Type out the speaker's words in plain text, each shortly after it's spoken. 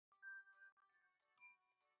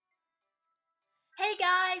Hey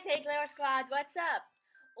guys, hey Glamour Squad, what's up?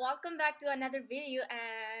 Welcome back to another video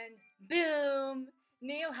and boom,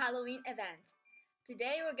 new Halloween event.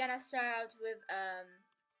 Today we're gonna start out with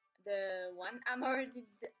the one I've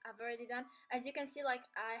already done. As you can see, like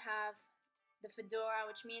I have the fedora,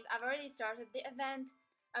 which means I've already started the event.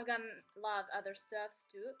 I've got a lot of other stuff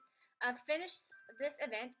too. I've finished this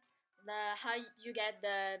event. The how you get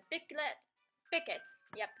the picket.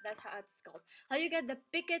 Yep, that's how it's called. How you get the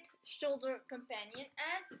picket shoulder companion,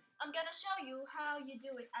 and I'm gonna show you how you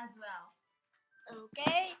do it as well.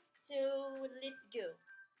 Okay, so let's go.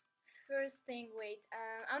 First thing, wait,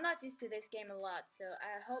 I'm not used to this game a lot, so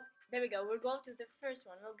I hope. There we go. We'll go to the first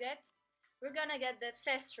one. We're gonna get the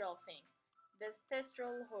thestral thing, the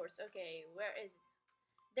thestral horse. Okay, where is it?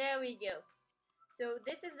 There we go. So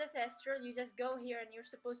this is the thestral. You just go here, and you're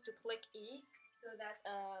supposed to click E, so that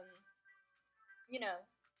you know,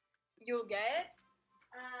 you'll get it.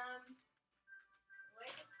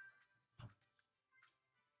 Wait.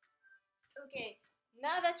 Okay,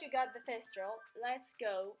 now that you got the thestral, let's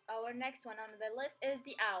go. Our next one on the list is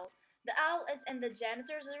the owl. The owl is in the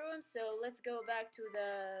janitor's room, so let's go back to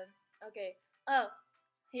the. Okay. Oh,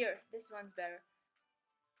 here, this one's better.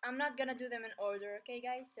 I'm not gonna do them in order, okay,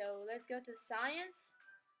 guys? So let's go to science,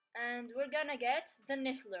 and we're gonna get the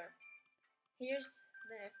niffler. Here's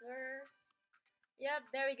the niffler.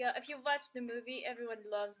 Yep, there we go. If you watch the movie, everyone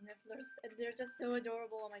loves nifflers, and they're just so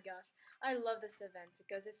adorable. Oh my gosh, I love this event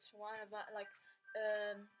because it's one of my like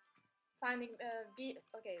finding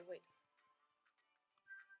okay, wait,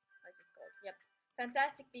 what's it called? Yep,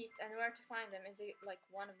 Fantastic Beasts and Where to Find Them is like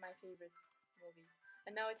one of my favorite movies,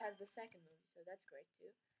 and now it has the second movie, so that's great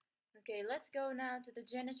too. Okay, let's go now to the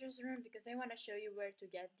janitor's room because I want to show you where to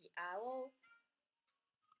get the owl.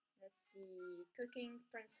 Let's see, cooking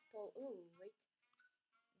principal. Ooh, wait.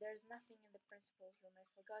 There's nothing in the principal's room. I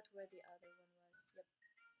forgot where the other one was. Yep.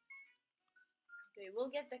 Okay, we'll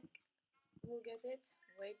get it.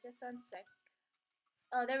 Wait just a sec.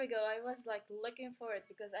 Oh, there we go. I was like looking for it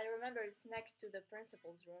because I remember it's next to the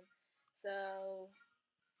principal's room. So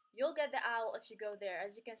you'll get the owl if you go there.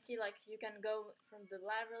 As you can see, like you can go from the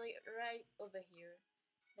library right over here.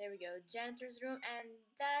 There we go, janitor's room, and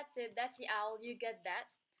that's it. That's the owl. You get that.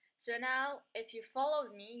 So now, if you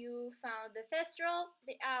followed me, you found the thestral,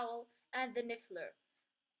 the owl, and the niffler.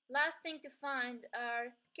 Last thing to find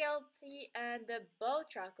are kelpie and the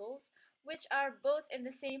bowtruckles, which are both in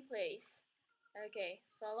the same place. Okay,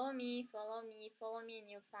 follow me, follow me, follow me, and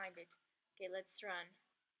you'll find it. Okay, let's run.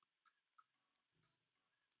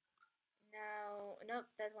 Now, nope,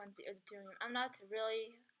 that one's the auditorium. I'm not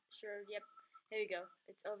really sure. Yep, here we go.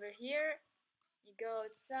 It's over here. You go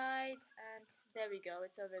outside, and there we go.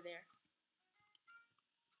 It's over there.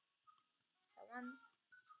 That one.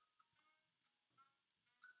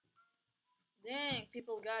 Dang,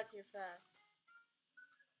 people got here fast.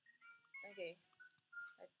 Okay,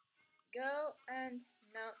 let's go, and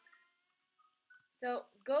no. So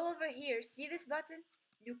go over here. See this button?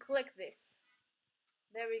 You click this.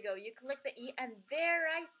 There we go. You click the E, and there,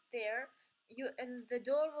 right there, and the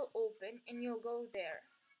door will open, and you'll go there.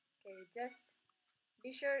 Okay, just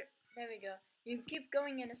be sure. There we go. You keep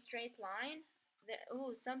going in a straight line.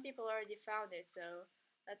 Ooh, some people already found it, so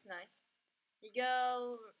that's nice. You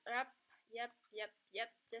go up, yep,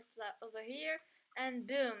 just over here, and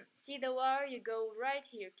boom. See the wire? You go right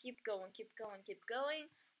here. Keep going, keep going, keep going.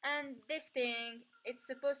 And this thing, it's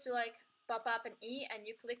supposed to like pop up an E, and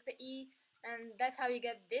you click the E, and that's how you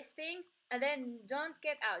get this thing. And then don't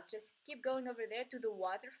get out. Just keep going over there to the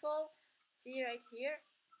waterfall. See right here?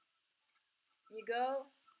 You go,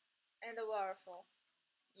 and the waterfall.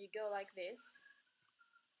 You go like this.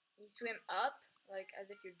 You swim up, like as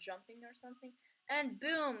if you're jumping or something, and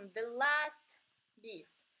boom, the last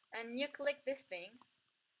beast. And you click this thing,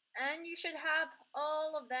 and you should have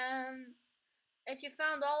all of them. If you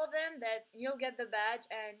found all of them, that you'll get the badge,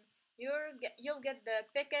 and you'll get the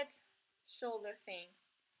picket shoulder thing.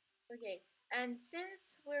 Okay, and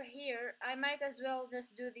since we're here, I might as well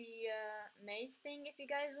just do the maze thing if you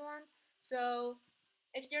guys want. So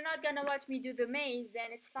if you're not gonna watch me do the maze,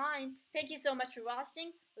 then it's fine. Thank you so much for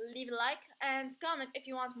watching. Leave a like and comment if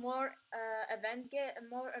you want more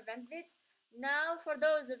more event vids. Now, for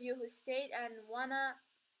those of you who stayed and wanna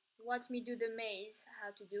watch me do the maze,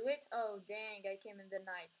 how to do it. Oh dang, I came in the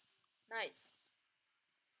night. Nice.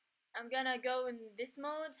 I'm gonna go in this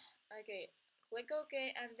mode. Okay, click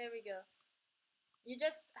OK, and there we go. You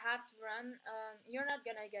just have to run. You're not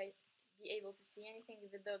gonna be able to see anything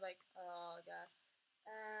even though like, oh gosh.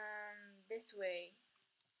 This way.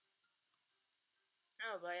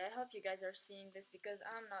 Oh boy, I hope you guys are seeing this because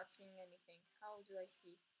I'm not seeing anything. How do I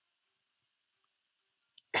see?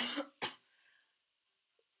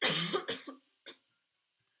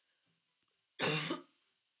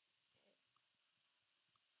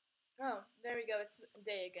 Oh, there we go. It's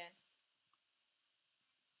day again.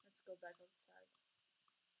 Let's go back outside.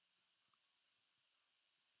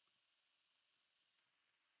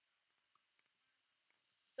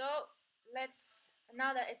 So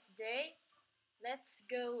now that it's day, let's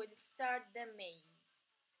go and start the maze.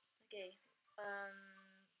 Okay.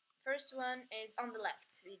 First one is on the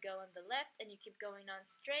left. We go on the left, and you keep going on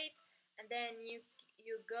straight, and then you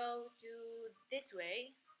go to this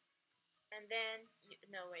way, and then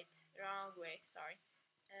no, wait, wrong way. Sorry.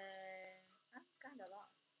 I'm kind of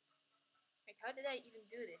lost. Wait, how did I even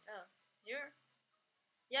do this? Oh, here.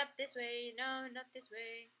 Yep, this way. No, not this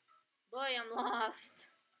way. Boy, I'm lost.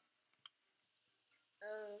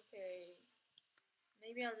 Okay.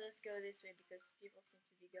 Maybe I'll just go this way because people seem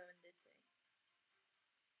to be going this way.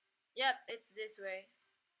 Yep, it's this way,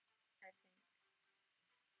 I think.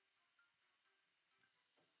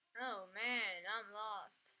 Oh man, I'm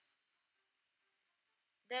lost.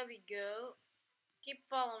 There we go. Keep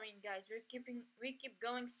following, guys. We keep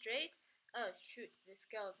going straight. Oh shoot, the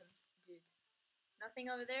skeleton dude. Nothing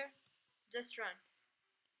over there? Just run.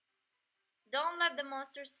 Don't let the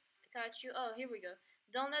monsters catch you. Oh, here we go.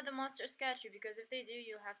 Don't let the monsters catch you because if they do,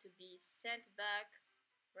 you'll have to be sent back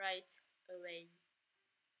right away.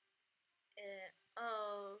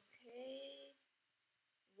 Okay.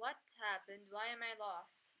 What happened? Why am I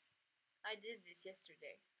lost? I did this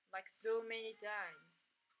yesterday, like so many times,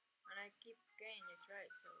 and I keep getting it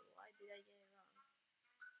right, so why did I get it wrong?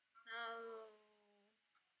 No.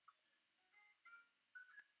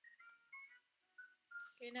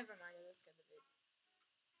 Okay, never mind, I'll just get the vid.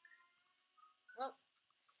 Well,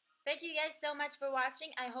 thank you guys so much for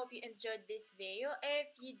watching. I hope you enjoyed this video. If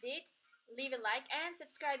you did, leave a like and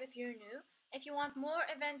subscribe if you're new. If you want more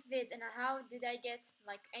event vids and how did I get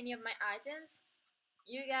like any of my items,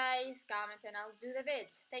 you guys comment and I'll do the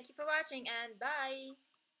vids. Thank you for watching and bye.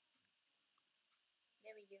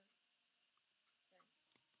 There we go.